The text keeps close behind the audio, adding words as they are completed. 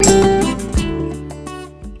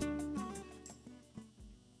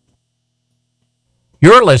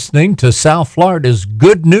You're listening to South Florida's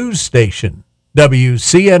good news station,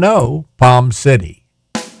 WCNO Palm City.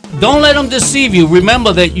 Don't let them deceive you.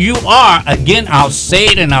 Remember that you are, again, I'll say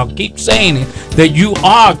it and I'll keep saying it, that you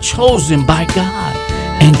are chosen by God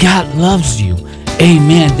and God loves you.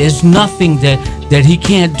 Amen. There's nothing that he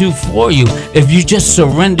can't do for you if you just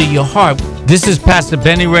surrender your heart. This is Pastor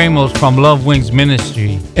Benny Ramos from Love Wings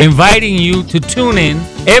Ministry, inviting you to tune in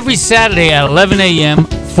every Saturday at 11 a.m.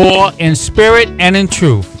 for In Spirit and in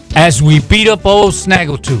Truth as we beat up old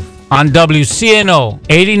Snaggletooth on WCNO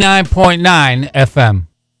 89.9 FM.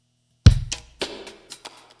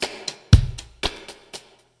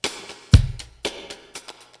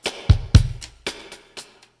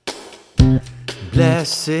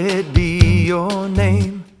 Blessed be your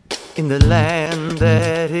name in the land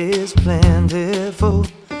that is plentiful,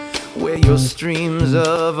 where your streams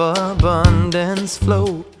of abundance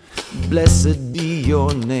flow. Blessed be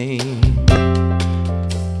your name.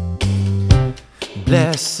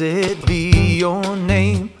 Blessed be your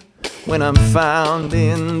name when I'm found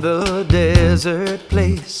in the desert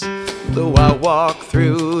place. Though I walk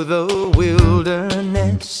through the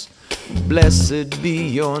wilderness, blessed be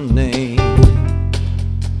your name.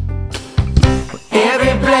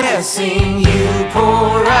 Every blessing you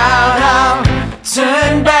pour out, I'll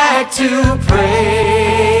turn back to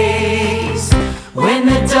praise. When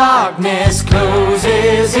the darkness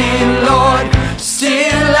closes in, Lord,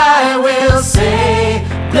 still I will say,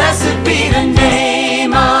 blessed be the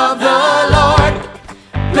name of the Lord.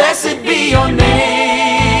 Blessed be your name.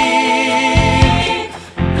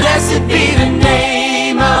 Blessed be the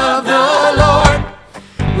name of the Lord.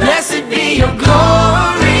 Blessed be your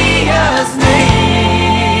glorious name.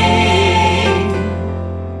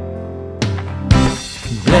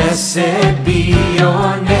 Blessed be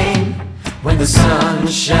your name when the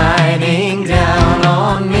sun's shining down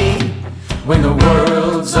on me, when the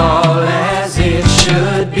world's all as it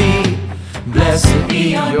should be. Blessed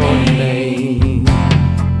be your name.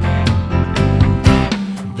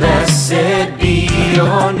 Blessed be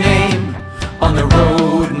your name on the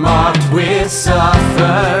road marked with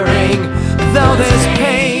suffering. Though there's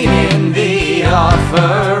pain in the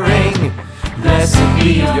offering, blessed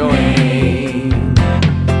be your name.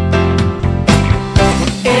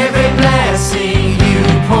 Every blessing you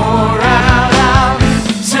pour out, I'll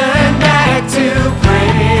turn back to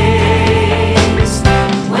praise.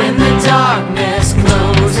 When the darkness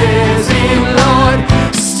closes in, Lord,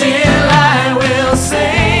 still I will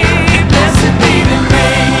say, blessed be the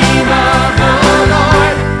name of the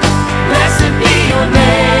Lord. Blessed be your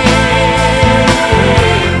name.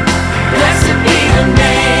 Blessed be the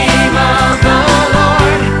name of the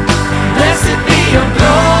Lord. Blessed be your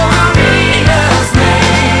glorious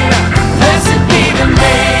name. Blessed be the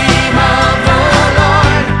name of the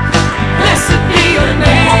Lord. Blessed be your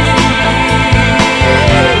name.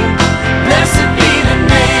 Blessed be the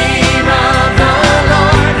name of the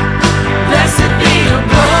Lord. Blessed be your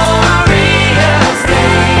glorious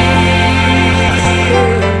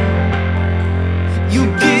name. You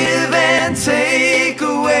give and take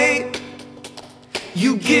away.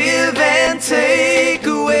 You give and take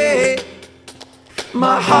away.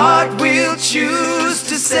 My heart will choose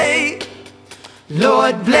to say,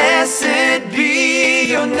 Lord, blessed be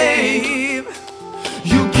your name.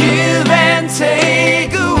 You give and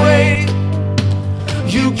take away.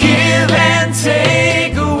 You give and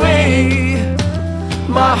take away.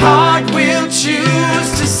 My heart will choose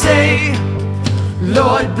to say,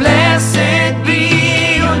 Lord, blessed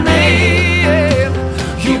be your name.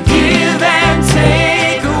 You give and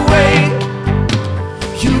take away.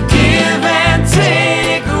 You give and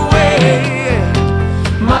take away.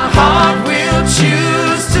 My heart will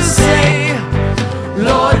choose to say,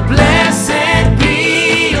 Lord, blessed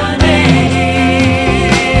be your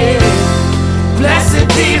name. Blessed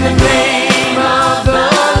be the name of the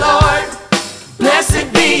Lord.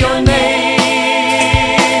 Blessed be your name.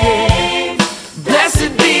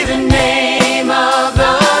 Blessed be the name of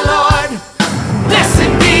the Lord.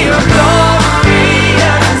 Blessed be your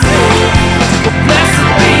glorious name. Blessed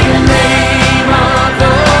be the name of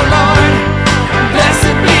the Lord.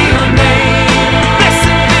 Blessed be your name.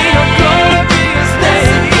 Blessed be your glorious name.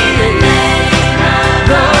 Blessed be the name of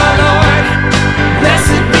the Lord.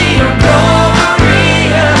 Blessed be your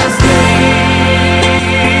glorious name.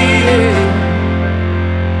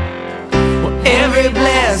 Well, every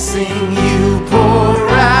blessing you pour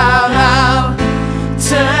out, I'll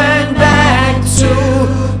turn back to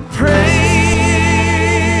praise.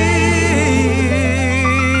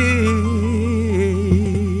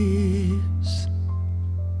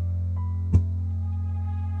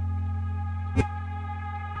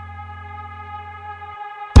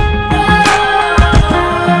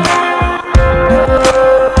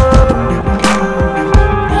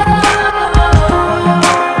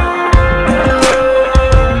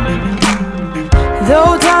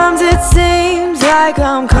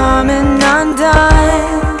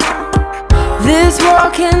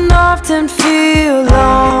 can often feel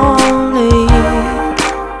lonely,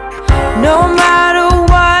 no matter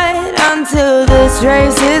what, until this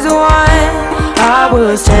race is won. I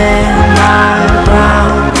will stand my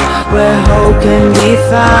ground where hope can be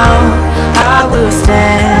found. I will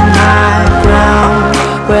stand my ground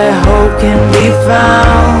where hope can be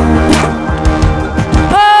found.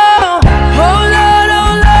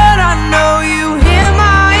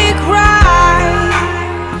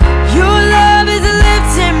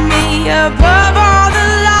 Above all the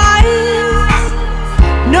lies,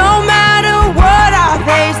 no matter what I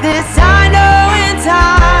face, this I know in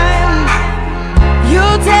time.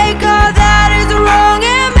 You'll take all that is wrong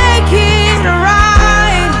and make it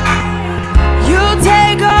right. You'll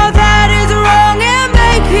take all that is wrong and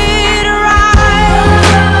make it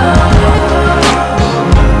right.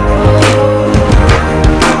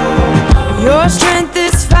 Your strength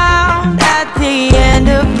is found at the end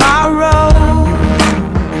of my road.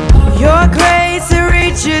 Your grace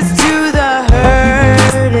reaches to the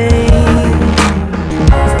hurting.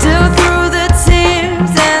 Still through the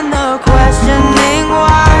tears and the questioning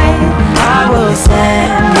why, I will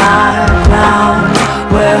stand my ground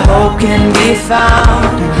where hope can be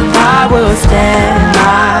found. I will stand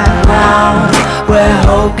my ground where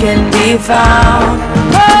hope can be found.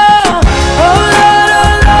 Oh, oh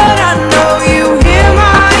Lord, I know you hear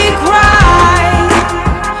my cry.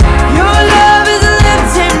 Your love is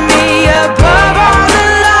lifting me above all the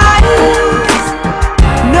lies.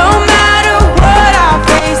 No matter what I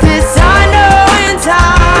face, this I know in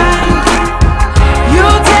time.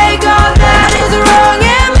 You'll take all that is wrong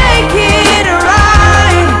and make it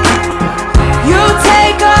right. You'll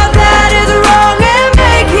take all that is wrong and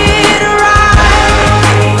make it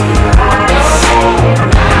right.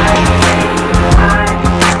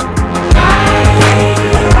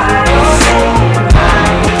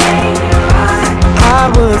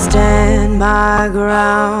 I will stand my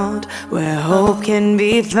ground where hope can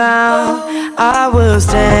be found. I will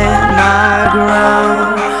stand my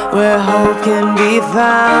ground where hope can be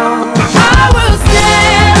found. I will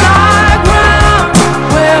stand my ground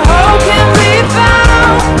where hope can be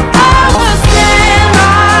found. I will stand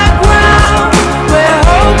my ground where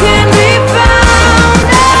hope can be found.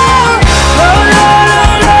 Oh, oh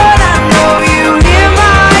Lord, I know you hear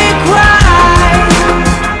my cry.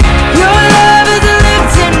 Your love is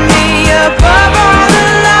lifting me above all the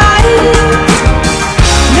lies.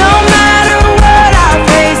 No matter what I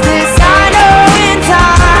face, this I know in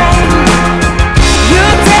time.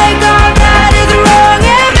 You'll take all that is wrong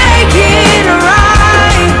and make it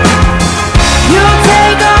right. You'll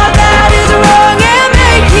take all that is wrong and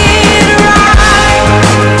make it right.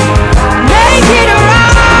 Make it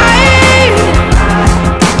right.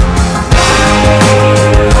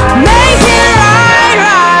 Make it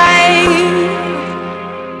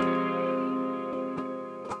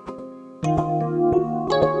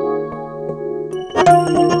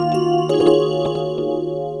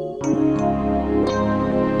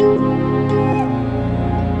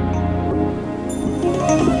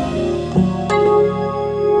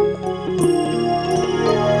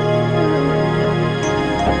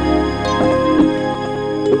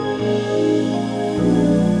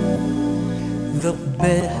The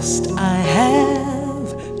best I have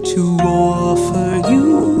to offer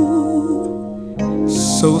you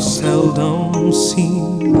so seldom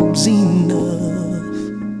seems enough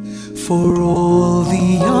for all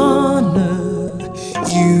the honor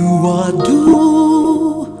you are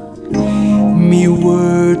due. Mere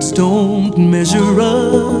words don't measure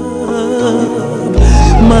up.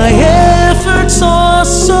 My efforts are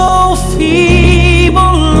so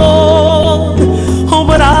feeble, Lord. Oh,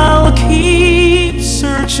 but I'll keep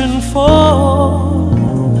searching for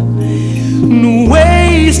new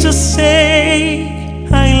ways to say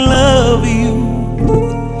I love you,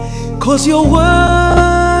 'cause you're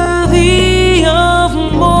worthy of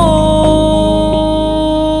more.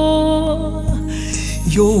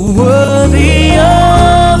 You're worthy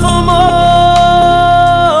of more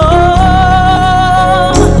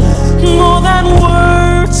than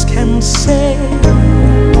words can say.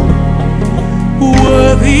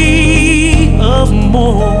 Worthy of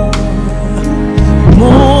more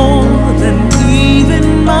than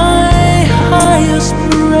even my highest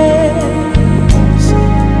praise.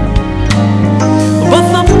 But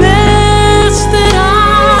the best that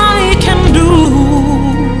I can do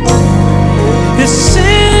is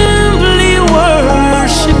simply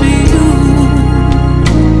worship you.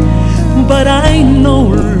 But I know,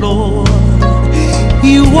 Lord,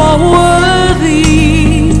 you are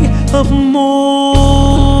worthy of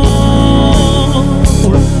more.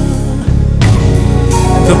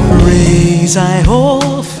 The praise I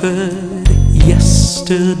hold started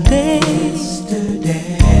yesterday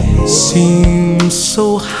seems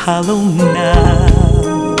so hollow now.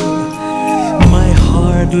 My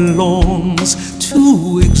heart longs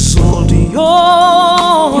to exalt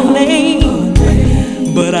your name,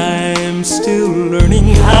 but I'm still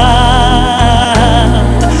learning how.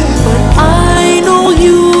 But I know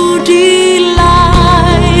you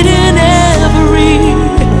delight in every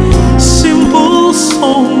simple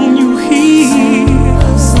song you hear.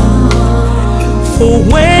 For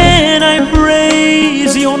when I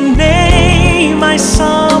praise your name, I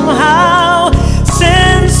somehow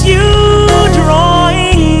sense you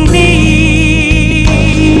drawing near.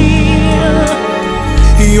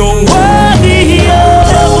 You're worthy of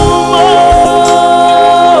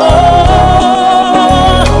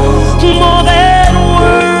more than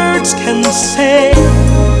words can say.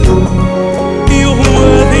 You're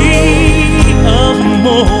worthy of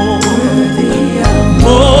more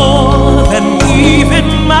than even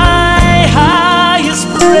my highest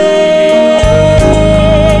praise.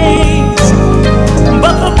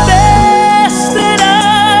 But the best that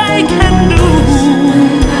I can do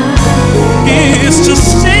is to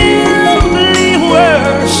simply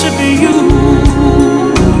worship you.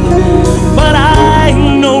 But I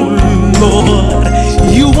know, Lord,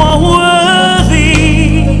 you are worthy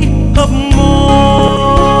of more.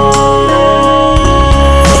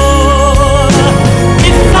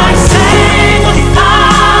 If I sang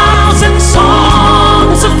 1,000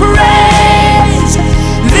 songs of praise,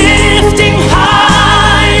 lifting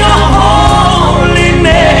high your holy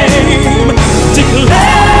name,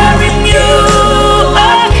 declaring you a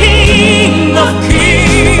King of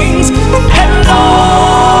kings and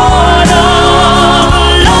Lord of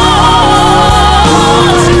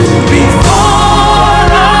lords, before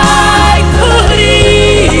I could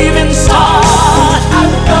even start,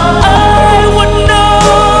 I would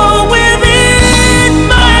know within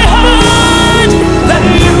my heart that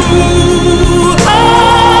you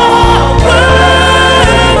are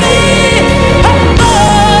worthy of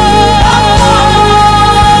more.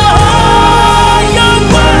 You're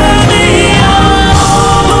worthy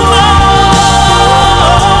of more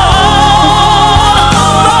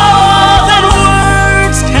than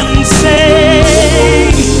words can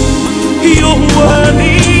say. You're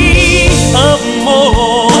worthy of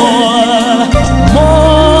more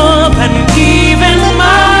than even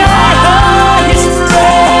my highest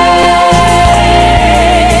praise.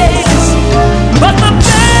 But the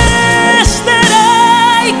best that I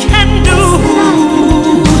can do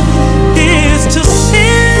is to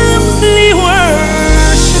simply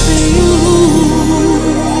worship you.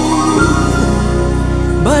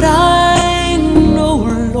 But I know,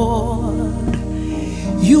 Lord,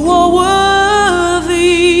 you are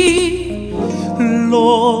worthy,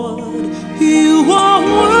 Lord, you are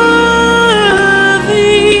worthy,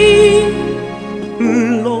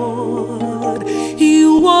 Lord,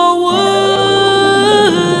 you are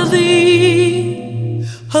worthy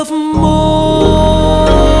of more.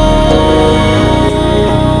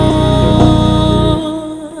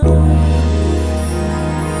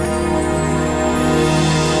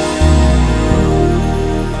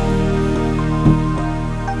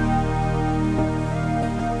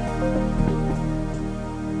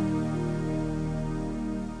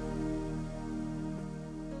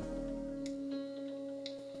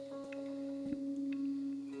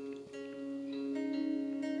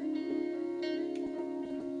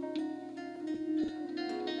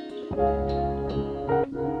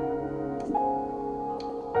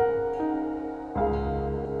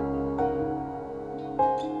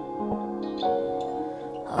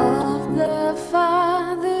 Of the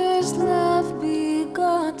Father's love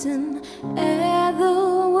begotten, ere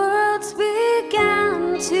the worlds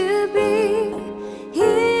began to be, He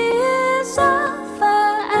is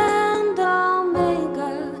Alpha and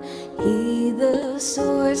Omega, He the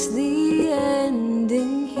source, the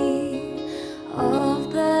ending, He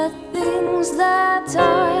of the things that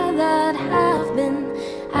are, that have been,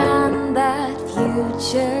 and that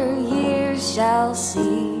future years shall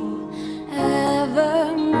see.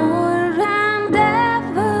 Evermore and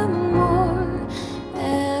evermore,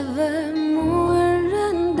 evermore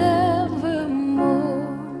and evermore.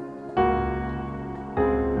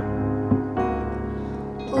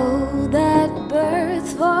 Oh, that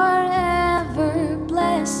birth forever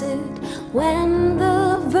blessed, when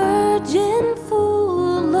the Virgin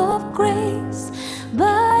full of grace,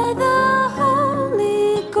 by the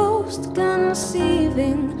Holy Ghost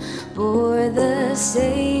conceiving, bore the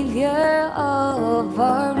Savior of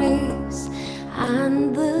our race,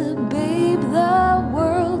 and the babe, the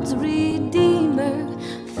world's Redeemer,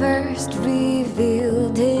 first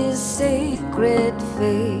revealed His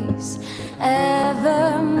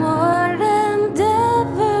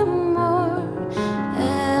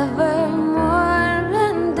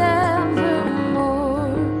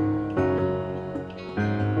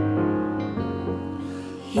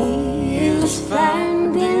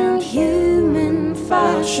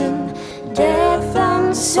death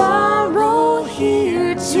and sorrow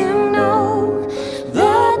here to know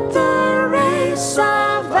that the race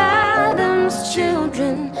of Adam's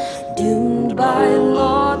children, doomed by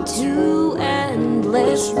law to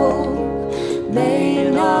endless woe, may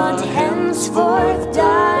not henceforth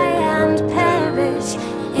die and perish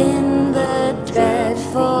in the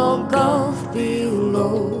dreadful gulf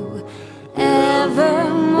below.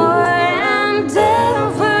 Evermore and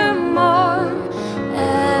evermore,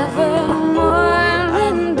 evermore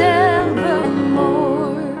and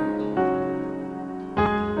evermore.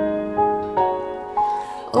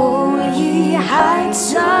 O ye heights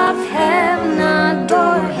of heaven,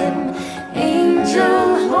 adore him. Angel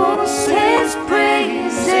hosts his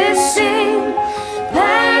praises sing.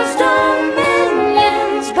 Past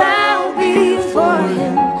dominions bow before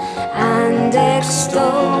him and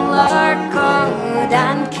extol our God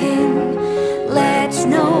and King. Let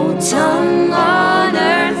no tongue on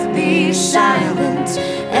earth be silent,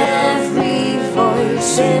 every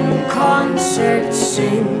voice in concert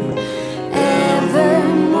sing.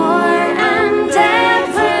 Evermore and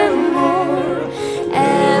evermore,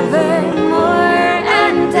 evermore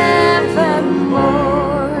and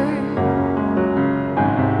evermore.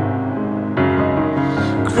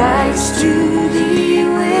 Christ to thee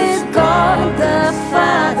with God the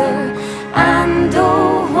Father, and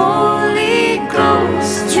O Holy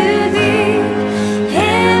Ghost to thee,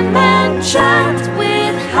 him enchant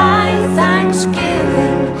with high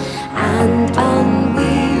thanksgiving and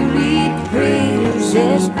unwearied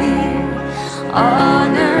praises be.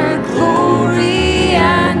 Honor, glory,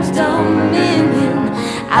 and dominion,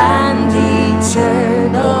 and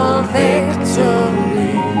eternal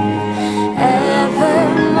victory.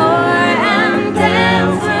 Evermore and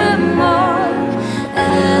evermore,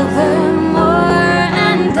 evermore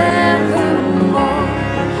and evermore,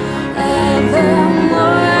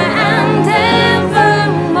 evermore and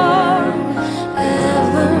evermore,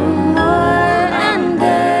 evermore and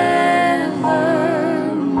evermore.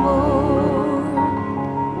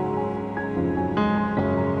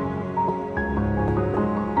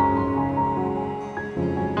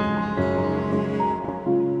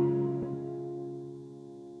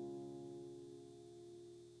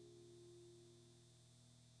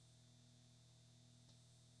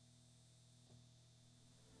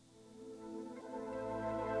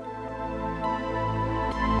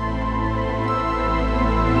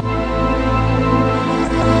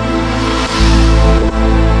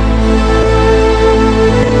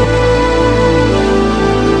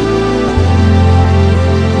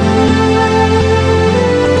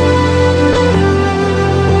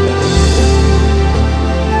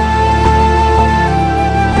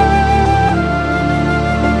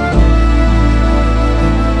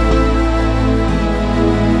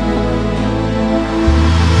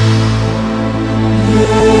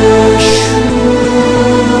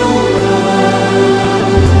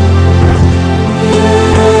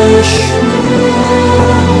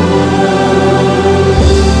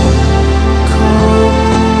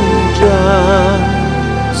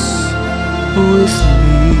 With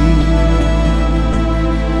me,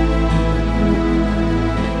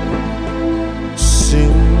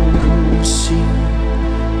 sing, sing,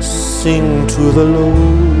 sing to the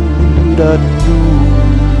Lord a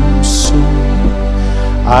new song.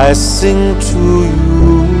 I sing to you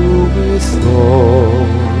with all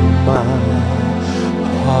my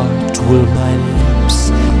heart. Will my lips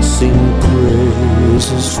sing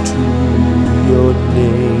praises to your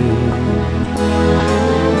name?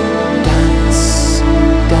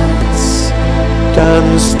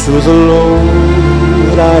 Dance to the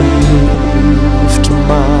Lord, I lift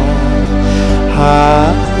my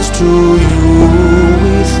hands to you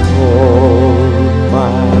with all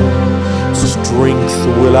my strength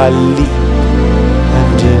will I leap,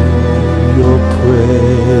 and in your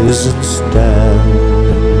presence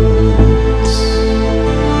dance.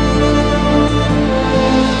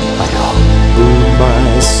 I humble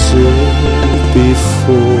myself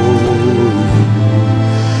before you,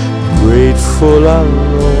 grateful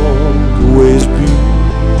I'll always be,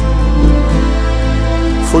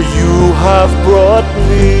 for you have brought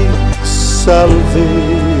me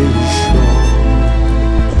salvation.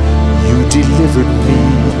 You delivered me.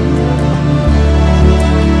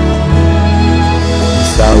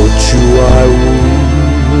 Without you I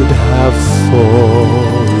would have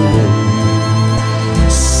fallen.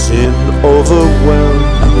 Sin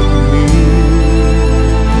overwhelmed me.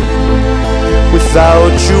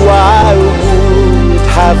 Without you I would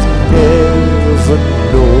have never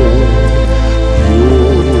known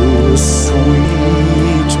your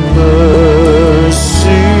sweet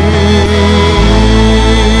mercy.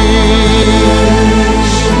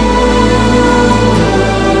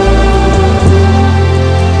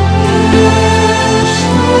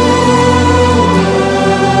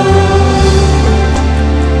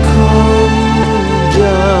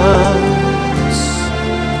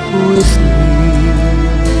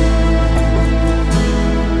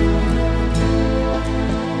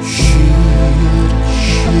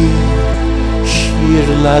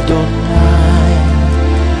 אדוני,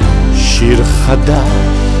 שיר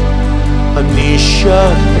חדש אני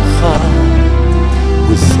שר לך.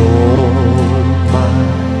 With all my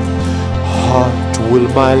heart will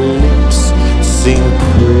my lips sing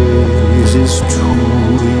praises to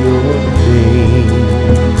your name.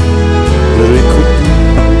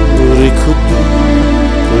 Rikudu,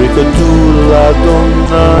 rikudu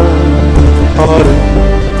l'Adonai,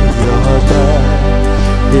 Yada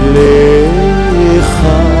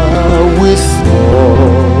Elecha. With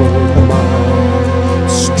all my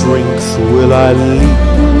strength will I leap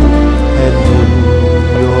and in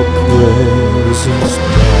your presence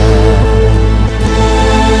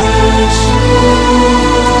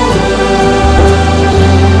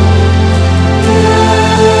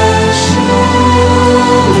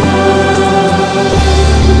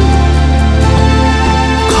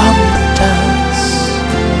come dance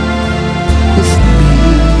with me.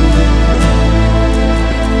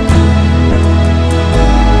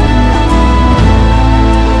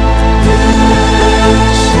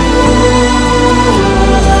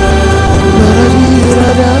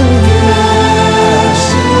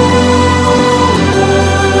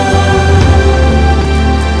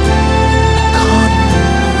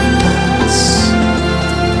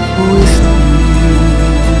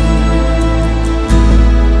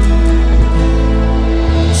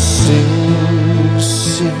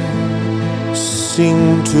 Sing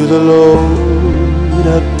to the Lord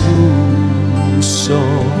a new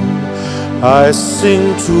song. I sing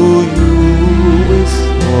to you with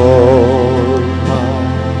all my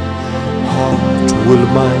heart. Will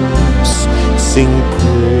my lips sing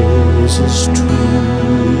praises to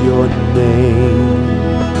your name?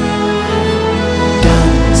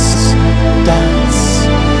 Dance, dance,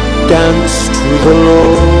 dance to the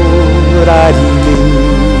Lord. I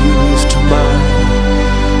lift my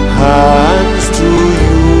hands to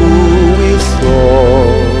you with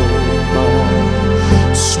all my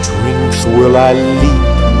strength will I leap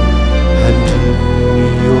and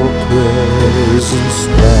in your presence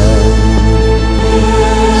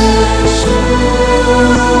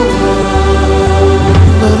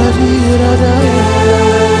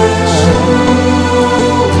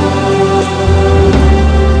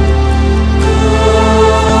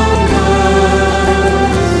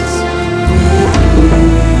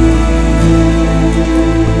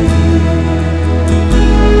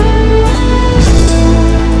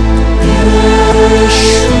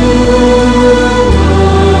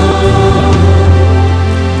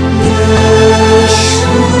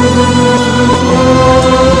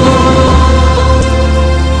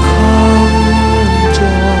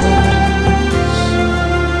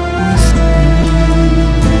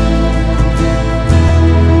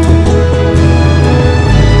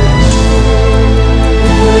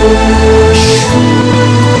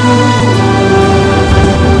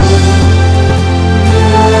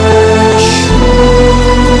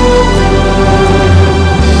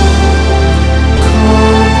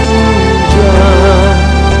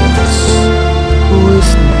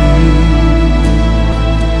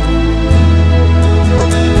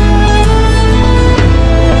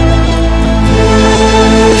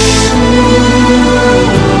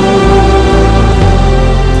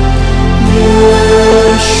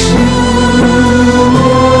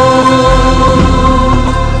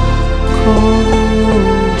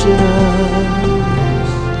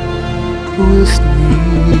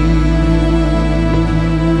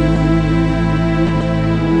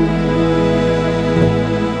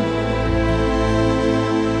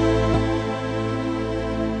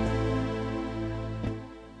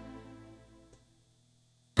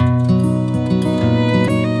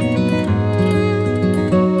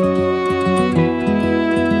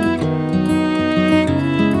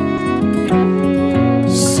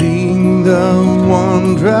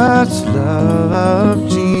wondrous love of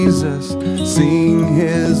Jesus, sing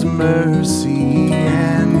his mercy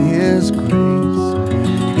and his grace.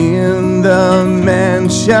 In the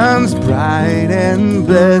mansions bright and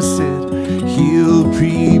blessed, he'll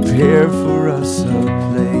prepare for us a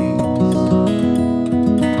place.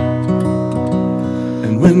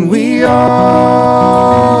 And when we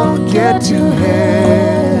all get to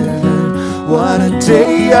heaven, what a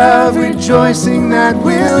day of rejoicing that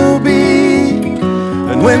will be.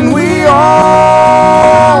 And when we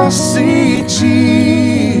all see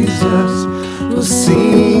Jesus, we'll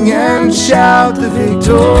sing and shout the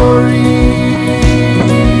victory.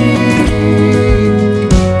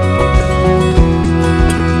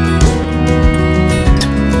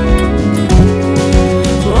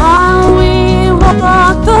 While we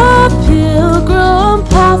walk the pilgrim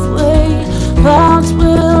pathway, clouds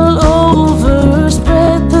will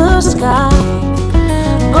overspread the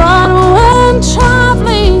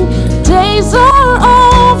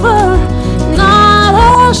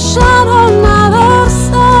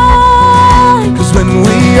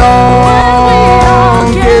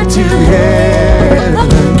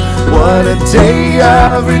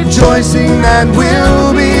that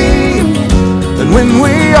will be. And when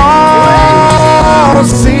we all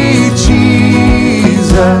see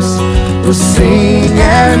Jesus, we'll sing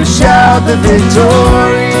and shout the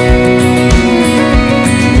victory.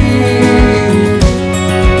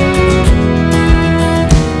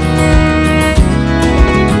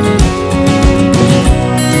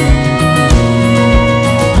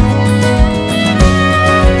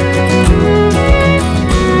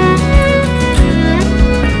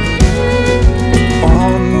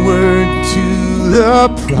 The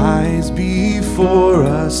prize before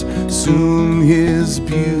us, soon His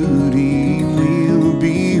beauty we'll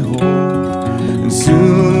behold, and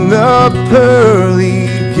soon the pearly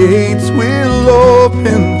gates will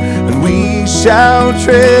open, and we shall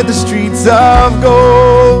tread the streets of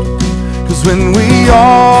gold. 'Cause when we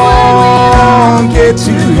all get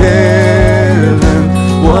to heaven,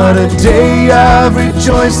 what a day of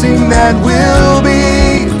rejoicing that will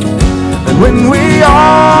be. And when we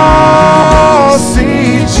all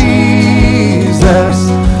see Jesus,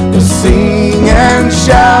 we'll sing and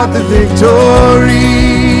shout the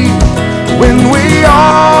victory. When we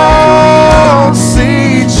all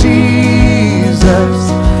see Jesus,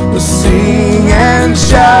 we'll sing and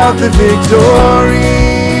shout the victory.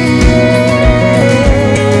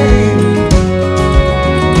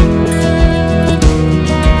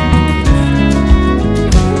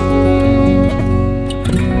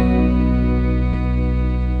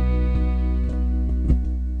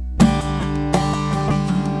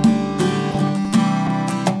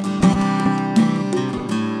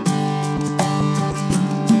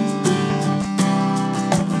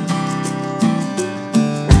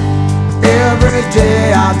 Every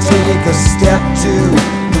day I take a step to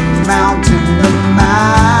the mountain of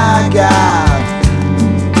my God.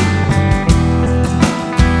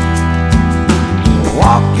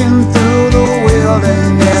 Walking through the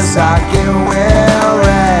wilderness, I get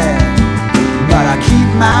weary, but I keep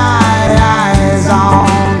my eyes on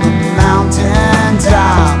the mountain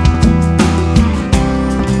top.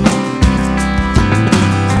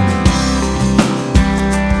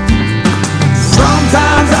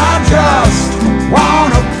 Sometimes I just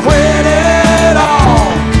wanna quit it all,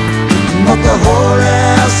 but the Holy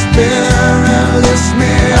Spirit lifts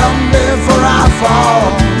me up before I fall.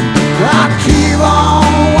 I keep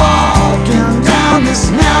on walking down this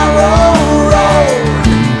narrow road.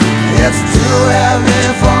 It's too heavy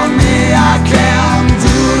for me, I can't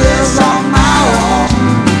do this on my own.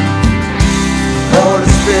 Holy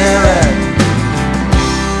Spirit,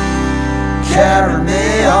 carry me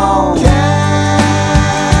on.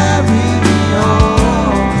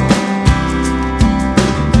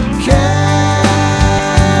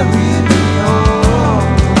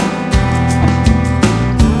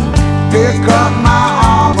 Pick up my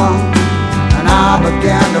armor and I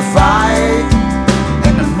began to fight.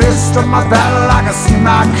 In the midst of my battle I can see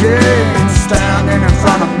my King standing in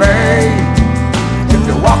front of me. If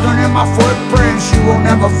you're walking in my footprints, you will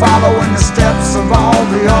never follow in the steps of all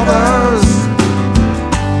the others.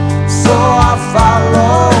 So I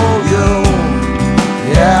follow